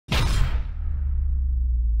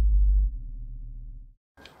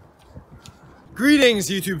Greetings,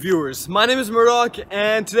 YouTube viewers. My name is Murdoch,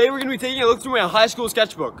 and today we're going to be taking a look through my high school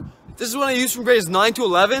sketchbook. This is one I used from grades 9 to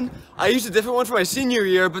 11. I used a different one for my senior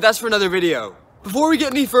year, but that's for another video. Before we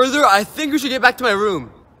get any further, I think we should get back to my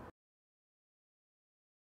room.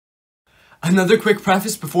 Another quick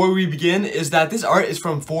preface before we begin is that this art is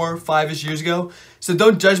from 4 or 5-ish years ago, so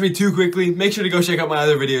don't judge me too quickly. Make sure to go check out my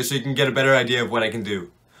other videos so you can get a better idea of what I can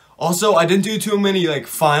do. Also, I didn't do too many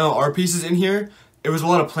final art pieces in here. It was a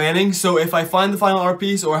lot of planning, so if I find the final art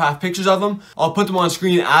piece or have pictures of them, I'll put them on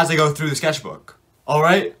screen as I go through the sketchbook.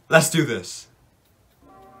 Alright, let's do this.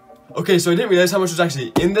 Okay, so I didn't realize how much was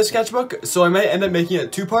actually in this sketchbook, so I might end up making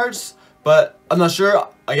it 2 parts, but I'm not sure.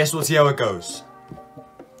 I guess we'll see how it goes.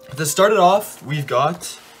 To start it off, we've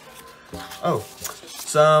got,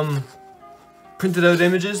 some printed out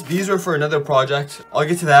images. These are for another project. I'll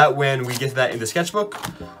get to that when we get to that in the sketchbook.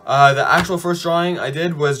 The actual first drawing I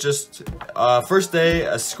did was just first day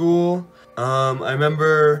at school. I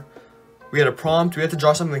remember we had a prompt. We had to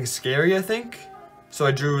draw something scary, I think. So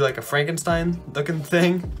I drew like a Frankenstein looking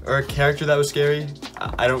thing, or a character that was scary.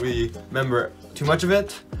 I don't really remember too much of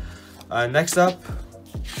it. Next up,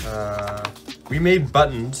 we made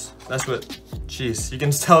buttons. That's what, jeez, you can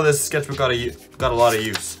tell this sketchbook got a lot of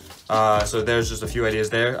use. So there's just a few ideas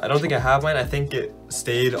there. I don't think I have mine. I think it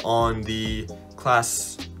stayed on the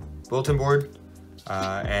class bulletin board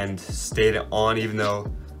and stayed on even though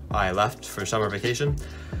I left for summer vacation.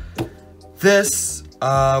 This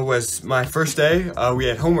was my first day. We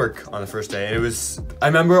had homework on the first day, and it was, I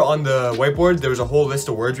remember on the whiteboard there was a whole list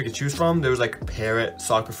of words we could choose from. There was like parrot,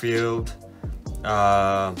 soccer field,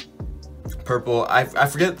 purple. I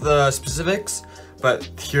forget the specifics.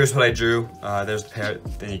 But here's what I drew. There's the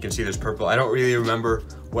parrot, then you can see there's purple. I don't really remember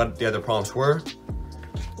what the other prompts were.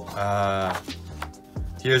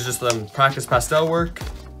 Here's just some practice pastel work.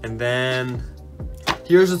 And then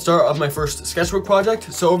here's the start of my first sketchbook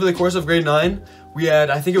project. So over the course of grade 9, we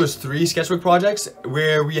had, I think it was 3 sketchbook projects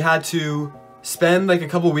where we had to spend like a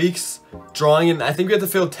couple weeks drawing, and I think we had to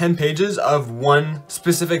fill 10 pages of one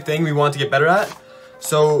specific thing we wanted to get better at.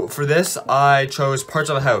 So for this, I chose parts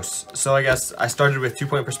of a house. So I guess I started with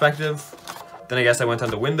 2-point perspective. Then I guess I went on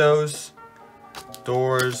to windows,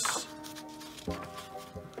 doors.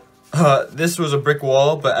 This was a brick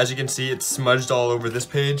wall, but as you can see, it's smudged all over this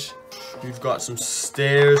page. We've got some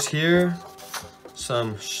stairs here,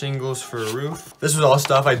 some shingles for a roof. This was all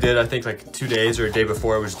stuff I did, I think like 2 days or a day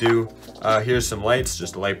before it was due. Here's some lights,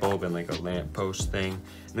 just a light bulb and like a lamp post thing.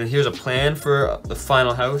 And then here's a plan for the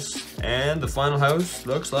final house, and the final house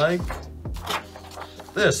looks like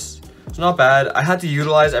this. It's not bad. I had to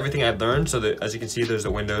utilize everything I'd learned, so that as you can see, there's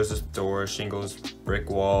the windows, the doors, shingles, brick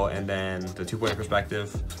wall, and then the 2-point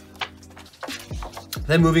perspective.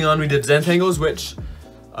 Then moving on, we did Zentangles, which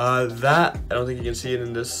that, I don't think you can see it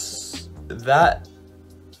in this, that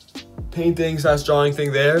painting / drawing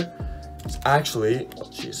thing there, it's actually,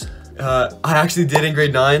 jeez. I actually did in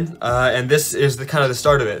grade 9, and this is the kind of the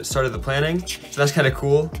start of it. Start of the planning, so that's kind of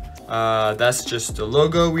cool. That's just a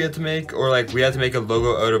logo we had to make, or like we had to make a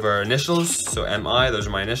logo out of our initials. So MI, those are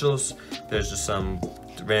my initials. There's just some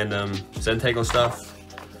random Zentangle stuff.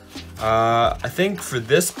 I think for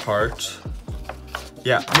this part,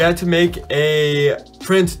 yeah, we had to make a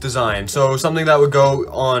print design. So something that would go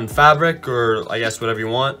on fabric, or I guess whatever you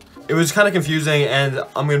want. It was kind of confusing, and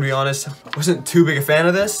I'm gonna be honest, wasn't too big a fan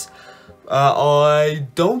of this. I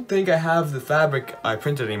don't think I have the fabric I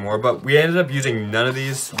printed anymore, but we ended up using none of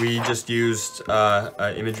these. We just used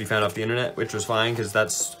an image we found off the internet, which was fine because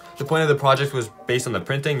that's the point of the project, was based on the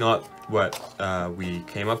printing, not what we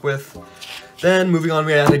came up with. Then moving on,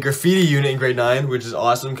 we had a graffiti unit in grade 9, which is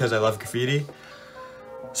awesome because I love graffiti.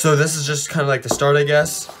 So this is just kind of like the start, I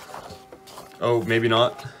guess. Oh, maybe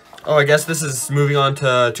not. Oh, I guess this is moving on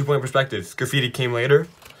to 2-point perspective. Graffiti came later.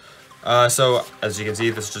 So as you can see,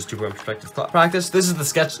 this is just 2-point perspective practice. This is the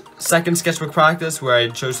second sketchbook practice where I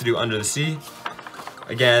chose to do Under the Sea.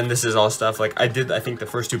 Again, this is all stuff like I did, I think, the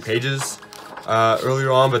first 2 pages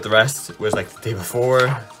earlier on, but the rest was like the day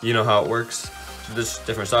before. You know how it works. So this is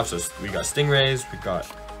different stuff. So we got stingrays, we got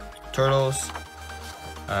turtles.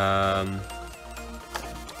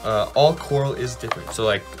 All coral is different. So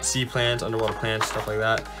like sea plants, underwater plants, stuff like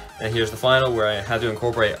that. And here's the final where I had to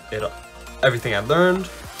incorporate everything I've learned.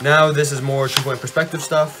 Now this is more 2-point perspective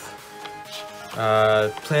stuff.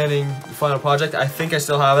 Planning the final project. I think I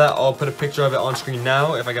still have that. I'll put a picture of it on screen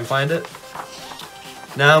now if I can find it.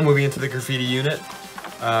 Now moving into the graffiti unit.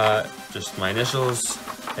 Just my initials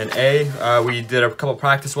and A. We did a couple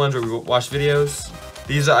practice ones where we watched videos.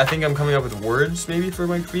 These are, I think I'm coming up with words maybe for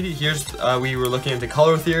my graffiti. Here's, we were looking into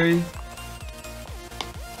color theory.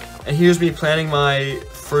 And here's me planning my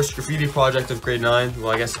first graffiti project of grade 9. Well,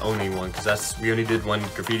 I guess only one, because we only did one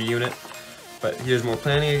graffiti unit. But here's more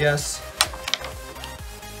planning, I guess.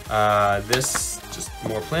 This, just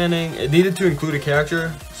more planning. It needed to include a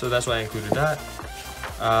character, so that's why I included that.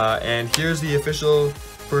 And here's the official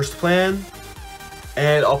first plan.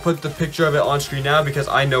 And I'll put the picture of it on screen now because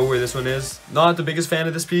I know where this one is. Not the biggest fan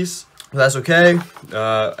of this piece, but that's okay.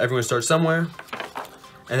 Everyone starts somewhere.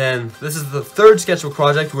 And then this is the third sketchbook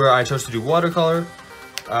project where I chose to do watercolor.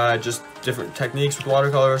 Just different techniques with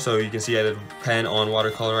watercolor. So you can see I did pen on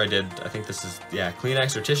watercolor. I think this is, yeah,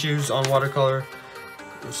 Kleenex or tissues on watercolor.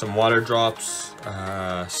 Some water drops,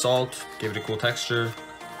 salt, gave it a cool texture.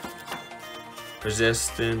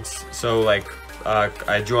 Resistance. So like,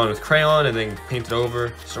 I drew on with crayon and then painted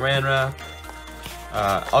over. Saran wrap.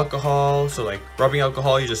 Alcohol. So like rubbing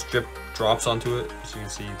alcohol, you just drip drops onto it. So you can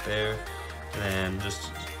see there. And then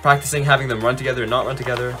just practicing having them run together and not run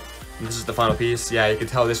together. And this is the final piece. Yeah, you can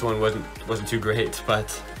tell this one wasn't too great, but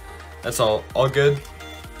that's all good.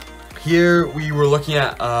 Here we were looking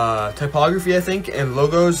at typography, I think, and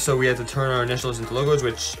logos. So we had to turn our initials into logos,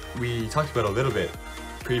 which we talked about a little bit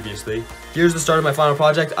previously. Here's the start of my final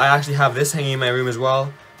project. I actually have this hanging in my room as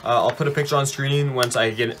well. I'll put a picture on screen once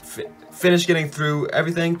I finish getting through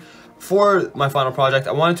everything. For my final project,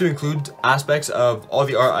 I wanted to include aspects of all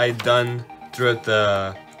the art I'd done throughout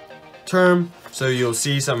the term, so you'll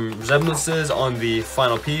see some resemblances on the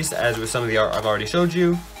final piece as with some of the art I've already showed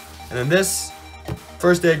you. And then this,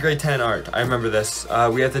 first day of grade 10 art, I remember this.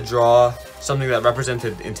 We had to draw something that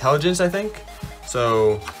represented intelligence, I think.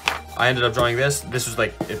 So I ended up drawing this. This was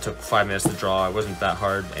like, it took 5 minutes to draw. It wasn't that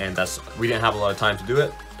hard, and we didn't have a lot of time to do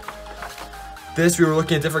it. This, we were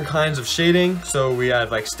looking at different kinds of shading. So we had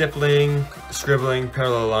like stippling, scribbling,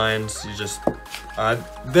 parallel lines.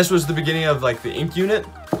 This was the beginning of like the ink unit.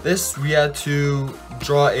 This, we had to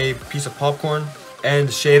draw a piece of popcorn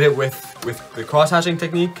and shade it with the cross-hatching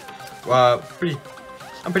technique. I'm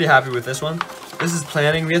pretty happy with this one. This is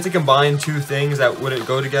planning. We had to combine two things that wouldn't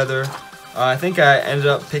go together. I think I ended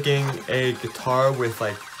up picking a guitar with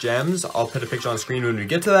like gems. I'll put a picture on screen when we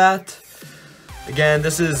get to that. Again,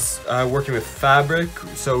 this is working with fabric.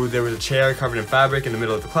 So there was a chair covered in fabric in the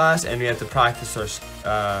middle of the class, and we had to practice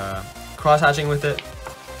our cross-hatching with it.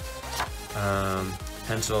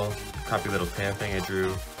 Pencil, crappy little pear thing I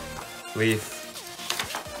drew. Leaf.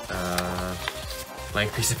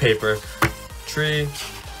 Blank piece of paper. Tree.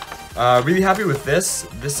 Really happy with this.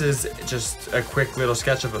 This is just a quick little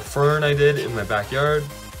sketch of a fern I did in my backyard.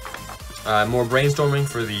 More brainstorming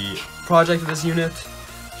for the project of this unit.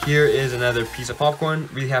 Here is another piece of popcorn.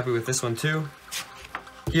 Really happy with this one too.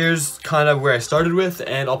 Here's kind of where I started with,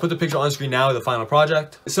 and I'll put the picture on screen now of the final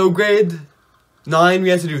project. So grade 9, we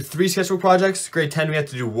had to do 3 sketchbook projects. Grade 10, we had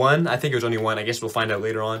to do 1. I think it was only 1. I guess we'll find out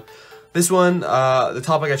later on. This one, the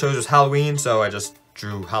topic I chose was Halloween, so I just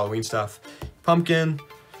drew Halloween stuff. Pumpkin.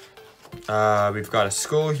 We've got a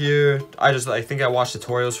skull here. I think I watched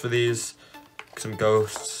tutorials for these. Some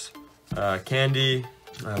ghosts. Candy.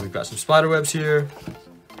 We've got some spider webs here.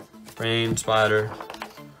 Rain, spider.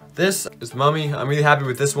 This is Mummy. I'm really happy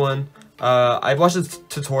with this one. I watched a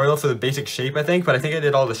tutorial for the basic shape, I think, but I think I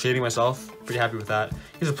did all the shading myself. Pretty happy with that.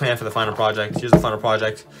 Here's a plan for the final project. Here's the final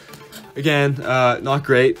project. Again, not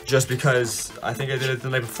great, just because I think I did it the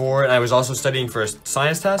night before, and I was also studying for a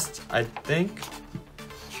science test, I think.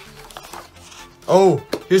 Oh,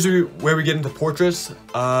 here's where we get into portraits.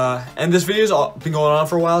 And this video's been going on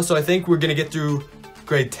for a while, so I think we're gonna get through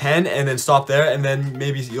grade 10 and then stop there, and then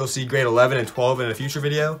maybe you'll see grade 11 and 12 in a future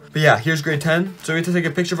video. But yeah, here's grade 10. So we have to take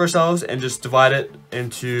a picture of ourselves and just divide it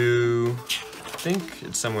into, I think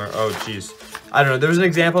it's somewhere, oh geez. I don't know, there was an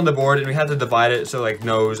example on the board and we had to divide it, so like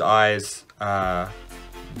nose, eyes,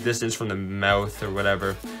 distance from the mouth or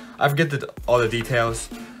whatever. I forget all the details,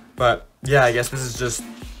 but yeah, I guess this is just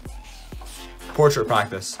portrait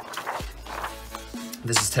practice.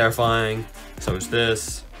 This is terrifying, so is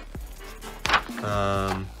this.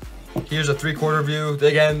 Here's a 3/4 view.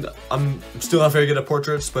 Again, I'm still not very good at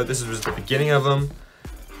portraits, but this was the beginning of them.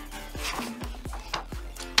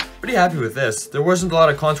 Pretty happy with this. There wasn't a lot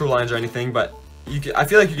of contour lines or anything, but I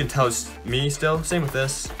feel like you can tell it's me still. Same with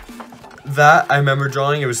this. That I remember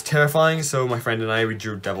drawing. It was terrifying, so my friend and I, we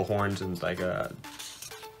drew devil horns and like a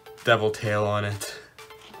devil tail on it.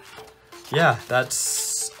 Yeah,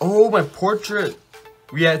 that's... Oh, my portrait.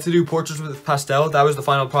 We had to do portraits with pastel. That was the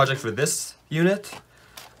final project for this unit.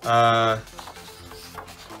 I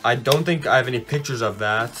don't think I have any pictures of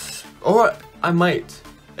that. Or I might.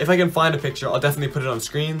 If I can find a picture, I'll definitely put it on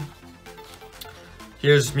screen.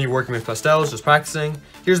 Here's me working with pastels, just practicing.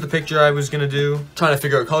 Here's the picture I was gonna do. Trying to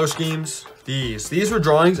figure out color schemes. These were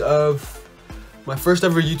drawings of my first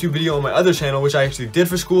ever YouTube video on my other channel, which I actually did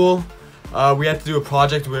for school. We had to do a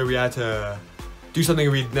project where we had to do something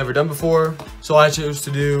we'd never done before. So I chose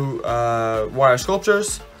to do wire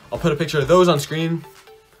sculptures. I'll put a picture of those on screen.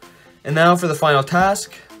 And now for the final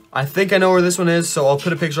task. I think I know where this one is, so I'll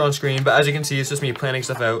put a picture on screen. But as you can see, it's just me planning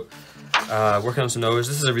stuff out, working on some nose.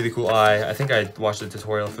 This is a really cool eye. I think I watched a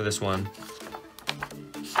tutorial for this one.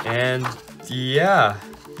 And yeah,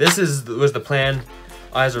 this was the plan.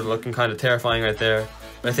 Eyes are looking kind of terrifying right there.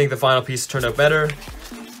 But I think the final piece turned out better.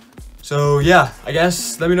 So yeah, I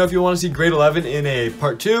guess let me know if you want to see grade 11 in a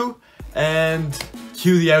part 2, and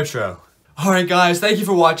cue the outro. Alright guys, thank you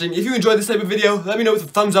for watching. If you enjoyed this type of video, let me know with a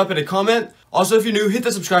thumbs up and a comment. Also, if you're new, hit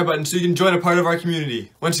the subscribe button so you can join a part of our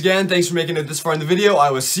community. Once again, thanks for making it this far in the video.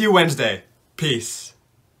 I will see you Wednesday. Peace.